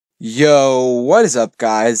Yo, what is up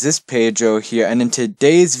guys? This is Pedro here, and in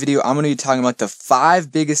today's video I'm going to be talking about the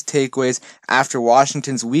 5 biggest takeaways after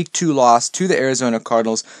Washington's Week 2 loss to the Arizona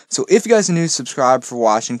Cardinals. So if you guys are new, subscribe for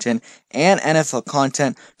Washington and NFL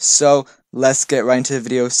content. So let's get right into the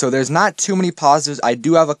video. So there's not too many positives. I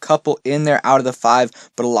do have a couple in there out of the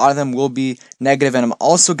 5, but a lot of them will be negative, and I'm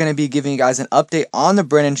also going to be giving you guys an update on the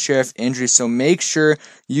Scherff injury, so make sure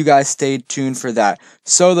you guys stay tuned for that.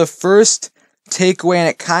 So the first takeaway, and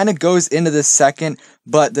it kind of goes into the second,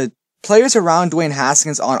 but the players around Dwayne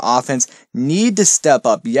Haskins on offense need to step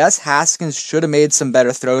up. Yes, Haskins should have made some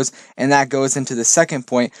better throws, and that goes into the second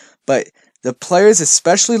point, but the players,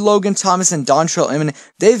 especially Logan Thomas and Dontrell Inman,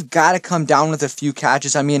 they've got to come down with a few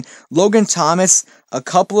catches. I mean, Logan Thomas, a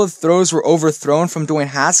couple of throws were overthrown from Dwayne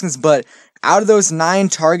Haskins, but out of those 9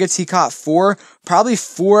 targets, he caught 4. Probably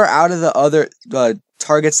 4 out of the other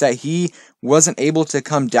targets that he wasn't able to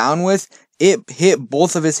come down with, it hit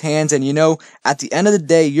both of his hands. And you know, at the end of the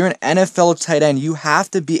day, you're an NFL tight end. You have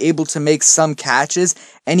to be able to make some catches,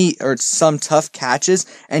 or some tough catches,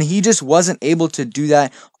 and he just wasn't able to do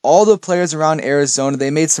that. All the players around Arizona, they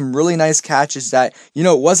made some really nice catches that, you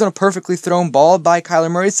know, it wasn't a perfectly thrown ball by Kyler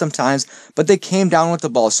Murray sometimes, but they came down with the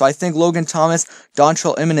ball. So I think Logan Thomas,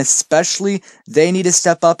 Dontrell Inman especially, they need to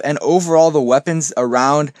step up, and overall the weapons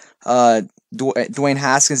around Dwayne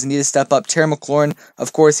Haskins need to step up. Terry McLaurin,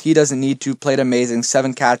 of course, he doesn't need to. Played amazing,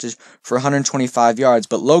 7 catches for 125 yards.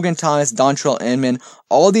 But Logan Thomas, Dontrell Inman,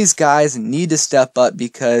 all these guys need to step up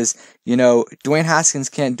because, you know, Dwayne Haskins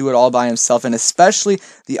can't do it all by himself, and especially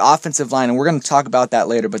the offensive line. And we're going to talk about that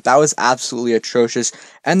later, but that was absolutely atrocious.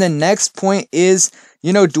 And the next point is,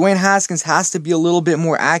 you know, Dwayne Haskins has to be a little bit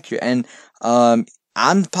more accurate. And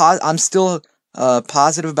I'm still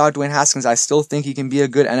positive about Dwayne Haskins. I still think he can be a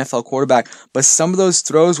good NFL quarterback, but some of those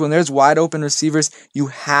throws, when there's wide open receivers, you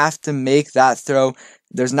have to make that throw.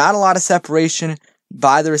 There's not a lot of separation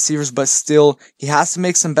by the receivers, but still, he has to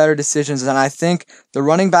make some better decisions. And I think the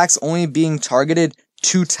running backs only being targeted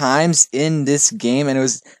 2 times in this game, and it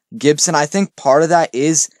was Gibson. I think part of that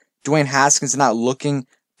is Dwayne Haskins not looking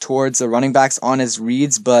towards the running backs on his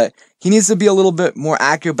reads, but he needs to be a little bit more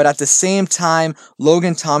accurate. But at the same time,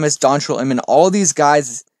 Logan Thomas, Dontrell Inman, all these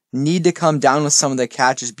guys need to come down with some of the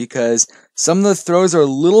catches because some of the throws are a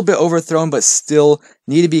little bit overthrown, but still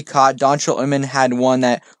need to be caught. Dontrell Inman had one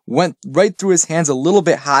that went right through his hands a little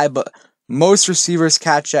bit high, but most receivers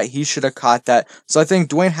catch that. He should have caught that. So I think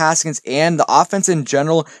Dwayne Haskins and the offense in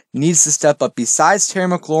general needs to step up. Besides Terry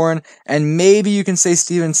McLaurin, and maybe you can say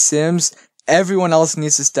Steven Sims, everyone else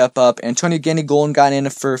needs to step up. Antonio Gandy-Golden got in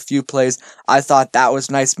for a few plays. I thought that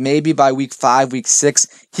was nice. Maybe by week 5, week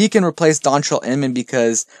 6, he can replace Dontrell Inman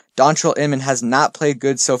because Dontrell Inman has not played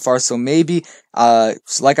good so far. So maybe,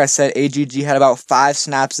 like I said, AGG had about 5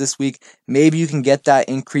 snaps this week. Maybe you can get that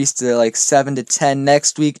increased to like 7 to 10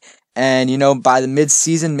 next week. And, you know, by the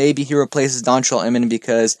mid-season, maybe he replaces Dontrell Inman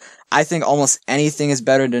because I think almost anything is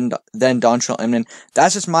better than Dontrell Inman.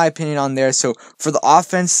 That's just my opinion on there. So for the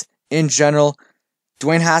offense in general,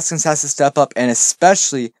 Dwayne Haskins has to step up, and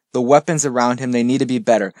especially the weapons around him, they need to be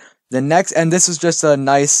better. The next, and this is just a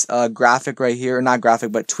nice graphic right here, or not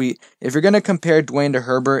graphic, but tweet. If you're going to compare Dwayne to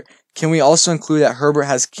Herbert, can we also include that Herbert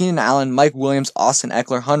has Keenan Allen, Mike Williams, Austin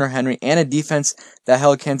Eckler, Hunter Henry, and a defense that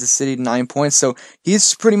held Kansas City to 9 points? So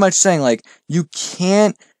he's pretty much saying, like, you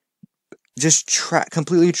can't just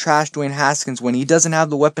completely trash Dwayne Haskins when he doesn't have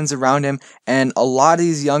the weapons around him, and a lot of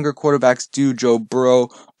these younger quarterbacks do. Joe Burrow,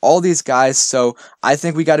 all these guys. So I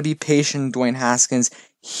think we got to be patient. Dwayne Haskins,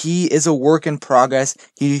 he is a work in progress.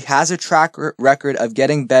 He has a track record of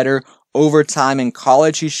getting better over time. In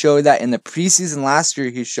college, he showed that. In the preseason last year,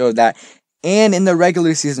 he showed that, and in the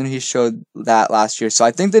regular season, he showed that last year. So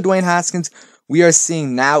I think the Dwayne Haskins we are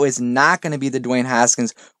seeing now is not going to be the Dwayne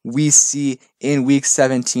Haskins we see in week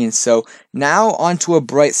 17. So now onto a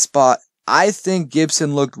bright spot. I think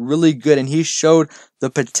Gibson looked really good, and he showed the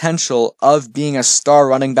potential of being a star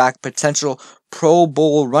running back, potential Pro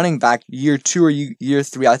Bowl running back year 2 or year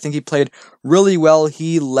 3. I think he played really well.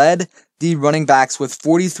 He led the running backs with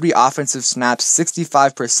 43 offensive snaps,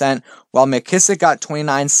 65%, while McKissick got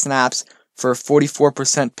 29 snaps for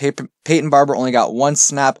 44%. Peyton Barber only got 1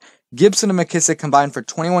 snap. Gibson and McKissick combined for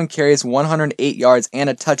 21 carries, 108 yards, and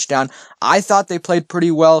a touchdown. I thought they played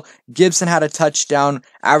pretty well. Gibson had a touchdown,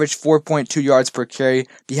 averaged 4.2 yards per carry,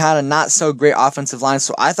 behind a not-so-great offensive line,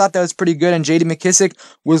 so I thought that was pretty good, and J.D. McKissick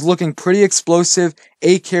was looking pretty explosive,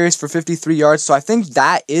 8 carries for 53 yards, so I think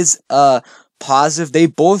that is positive. They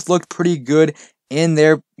both looked pretty good in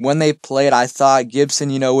their when they played, I thought Gibson,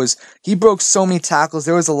 he broke so many tackles.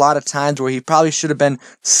 There was a lot of times where he probably should have been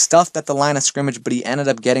stuffed at the line of scrimmage, but he ended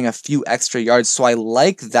up getting a few extra yards. So I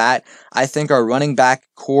like that. I think our running back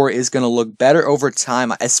core is going to look better over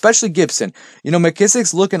time, especially Gibson.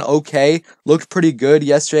 McKissick's looking okay, looked pretty good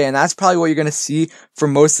yesterday, and that's probably what you're going to see for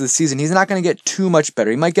most of the season. He's not going to get too much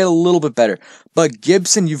better. He might get a little bit better. But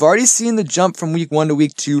Gibson, you've already seen the jump from week 1 to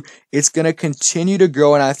week 2. It's going to continue to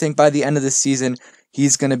grow, and I think by the end of the season,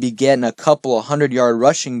 he's going to be getting a couple of 100-yard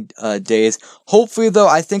rushing days. Hopefully, though,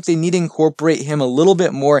 I think they need to incorporate him a little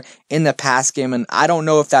bit more in the pass game, and I don't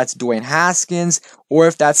know if that's Dwayne Haskins or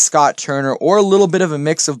if that's Scott Turner or a little bit of a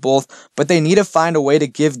mix of both, but they need to find a way to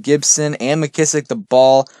give Gibson and McKissick the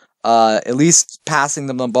ball, at least passing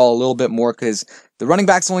them the ball a little bit more, because the running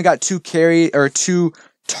backs only got 2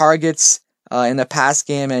 targets in the pass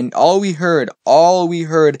game, and all we heard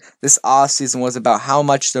this offseason was about how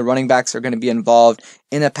much the running backs are going to be involved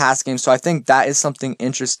in the pass game. So I think that is something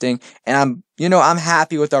interesting, and I'm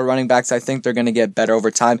happy with our running backs. I think they're going to get better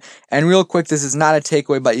over time. And real quick, this is not a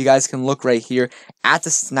takeaway, but you guys can look right here at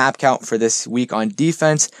the snap count for this week on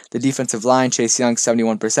defense. The defensive line, Chase Young,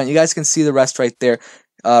 71%. You guys can see the rest right there.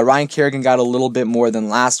 Ryan Kerrigan got a little bit more than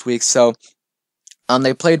last week, so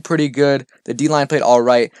they played pretty good. The D-line played all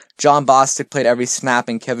right. John Bostic played every snap,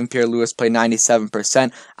 and Kevin Pierre-Louis played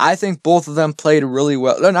 97%. I think both of them played really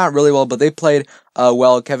well. They're not really well, but they played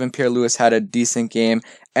well. Kevin Pierre-Louis had a decent game.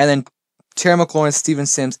 And then Terry McLaurin, Steven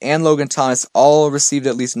Sims, and Logan Thomas all received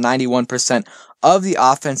at least 91% of the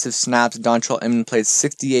offensive snaps. Dontrell Inman played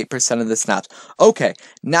 68% of the snaps. Okay,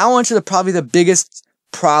 now on to probably the biggest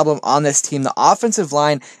problem on this team. The offensive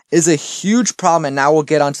line is a huge problem, and now we'll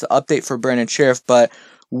get onto the update for Brandon Scherff, but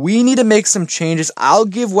we need to make some changes. I'll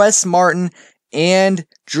give Wes Martin and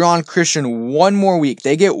Geron Christian one more week.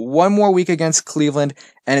 They get one more week against Cleveland,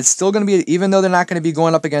 and it's still going to be, even though they're not going to be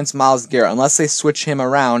going up against Myles Garrett, unless they switch him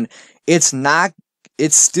around, it's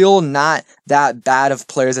still not that bad of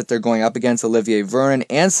players that they're going up against. Olivier Vernon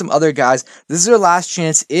and some other guys. This is their last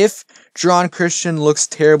chance. If Geron Christian looks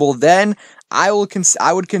terrible, then I would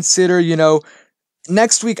consider,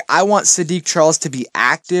 next week I want Sadiq Charles to be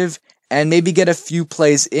active and maybe get a few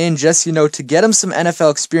plays in just, to get him some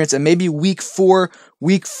NFL experience, and maybe week 4,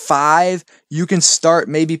 week 5, you can start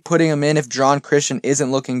maybe putting him in if Geron Christian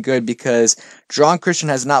isn't looking good, because Geron Christian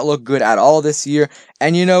has not looked good at all this year.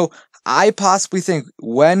 And, I possibly think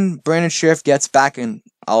when Brandon Scherff gets back, and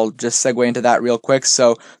I'll just segue into that real quick.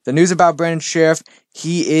 So the news about Brandon Scherff,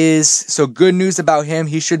 good news about him.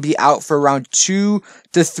 He should be out for around 2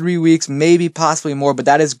 to 3 weeks, maybe possibly more, but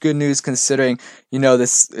that is good news considering,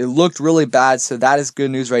 it looked really bad. So that is good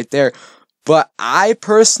news right there. But I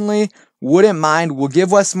personally wouldn't mind. We'll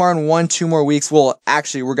give Wes Martin 1-2 more weeks. Well,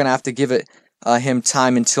 actually, we're going to have to give him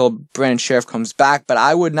time until Brandon Scherff comes back, but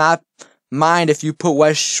I would not mind if you put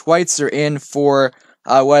Wes Schweitzer in for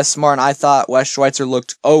Wes Martin. I thought Wes Schweitzer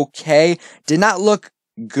looked okay. Did not look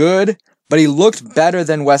good, but he looked better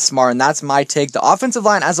than Wes Martin. That's my take. The offensive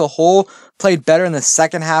line as a whole played better in the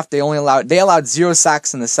second half. They allowed 0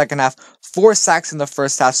 sacks in the second half, 4 sacks in the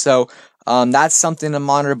first half. So that's something to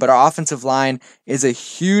monitor. But our offensive line is a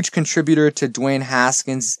huge contributor to Dwayne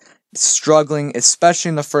Haskins struggling, especially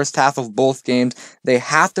in the first half of both games. They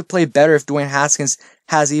have to play better if Dwayne Haskins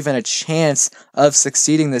has even a chance of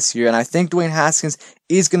succeeding this year. And I think Dwayne Haskins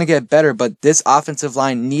is going to get better, but this offensive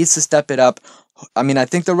line needs to step it up. I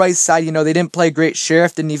think the right side, they didn't play great.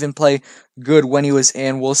 Scherff didn't even play good when he was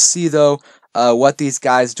in. We'll see, though, what these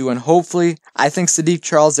guys do. And hopefully, I think Sadiq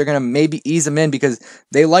Charles, they're going to maybe ease him in because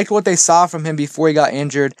they liked what they saw from him before he got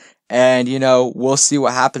injured. And, we'll see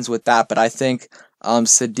what happens with that. But I think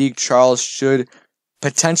Sadiq Charles should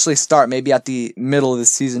potentially start maybe at the middle of the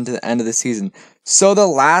season to the end of the season. So the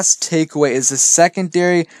last takeaway is the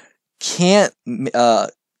secondary can't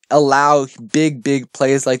allow big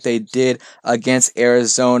plays like they did against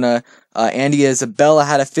Arizona. Andy Isabella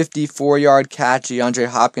had a 54-yard catch. DeAndre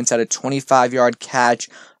Hopkins had a 25-yard catch.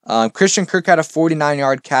 Christian Kirk had a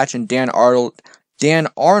 49-yard catch, and Dan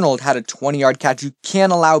Arnold had a 20-yard catch. You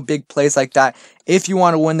can't allow big plays like that if you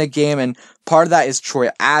want to win the game, and part of that is Troy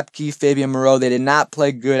Apke, Fabian Moreau. They did not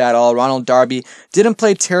play good at all. Ronald Darby didn't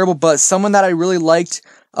play terrible, but someone that I really liked,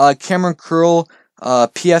 Cameron Curl,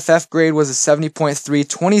 PFF grade was a 70.3,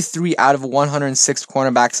 23 out of 106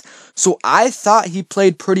 cornerbacks. So I thought he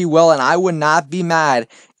played pretty well, and I would not be mad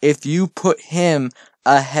if you put him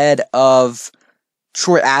ahead of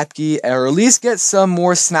Troy Apke, or at least get some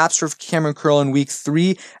more snaps for Cameron Curl in week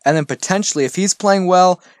 3, and then potentially, if he's playing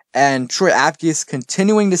well and Troy Apke is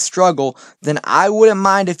continuing to struggle, then I wouldn't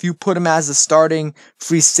mind if you put him as a starting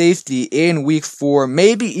free safety in week 4,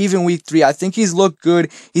 maybe even week 3. I think he's looked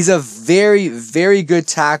good. He's a very, very good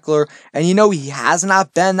tackler, and he has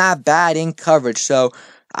not been that bad in coverage, so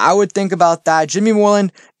I would think about that. Jimmy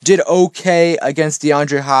Moreland did okay against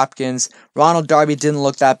DeAndre Hopkins. Ronald Darby didn't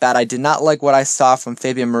look that bad. I did not like what I saw from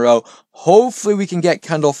Fabian Moreau. Hopefully we can get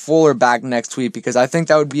Kendall Fuller back next week, because I think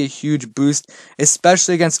that would be a huge boost,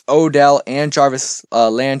 especially against Odell and Jarvis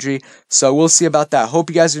Landry. So we'll see about that. Hope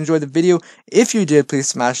you guys enjoyed the video. If you did, please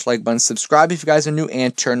smash the like button, subscribe if you guys are new,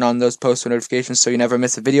 and turn on those post notifications so you never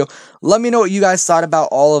miss a video. Let me know what you guys thought about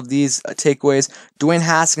all of these takeaways. Dwayne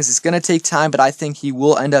Haskins is going to take time, but I think he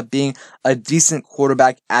will end up being a decent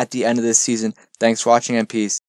quarterback at the end of this season. Thanks for watching, and peace.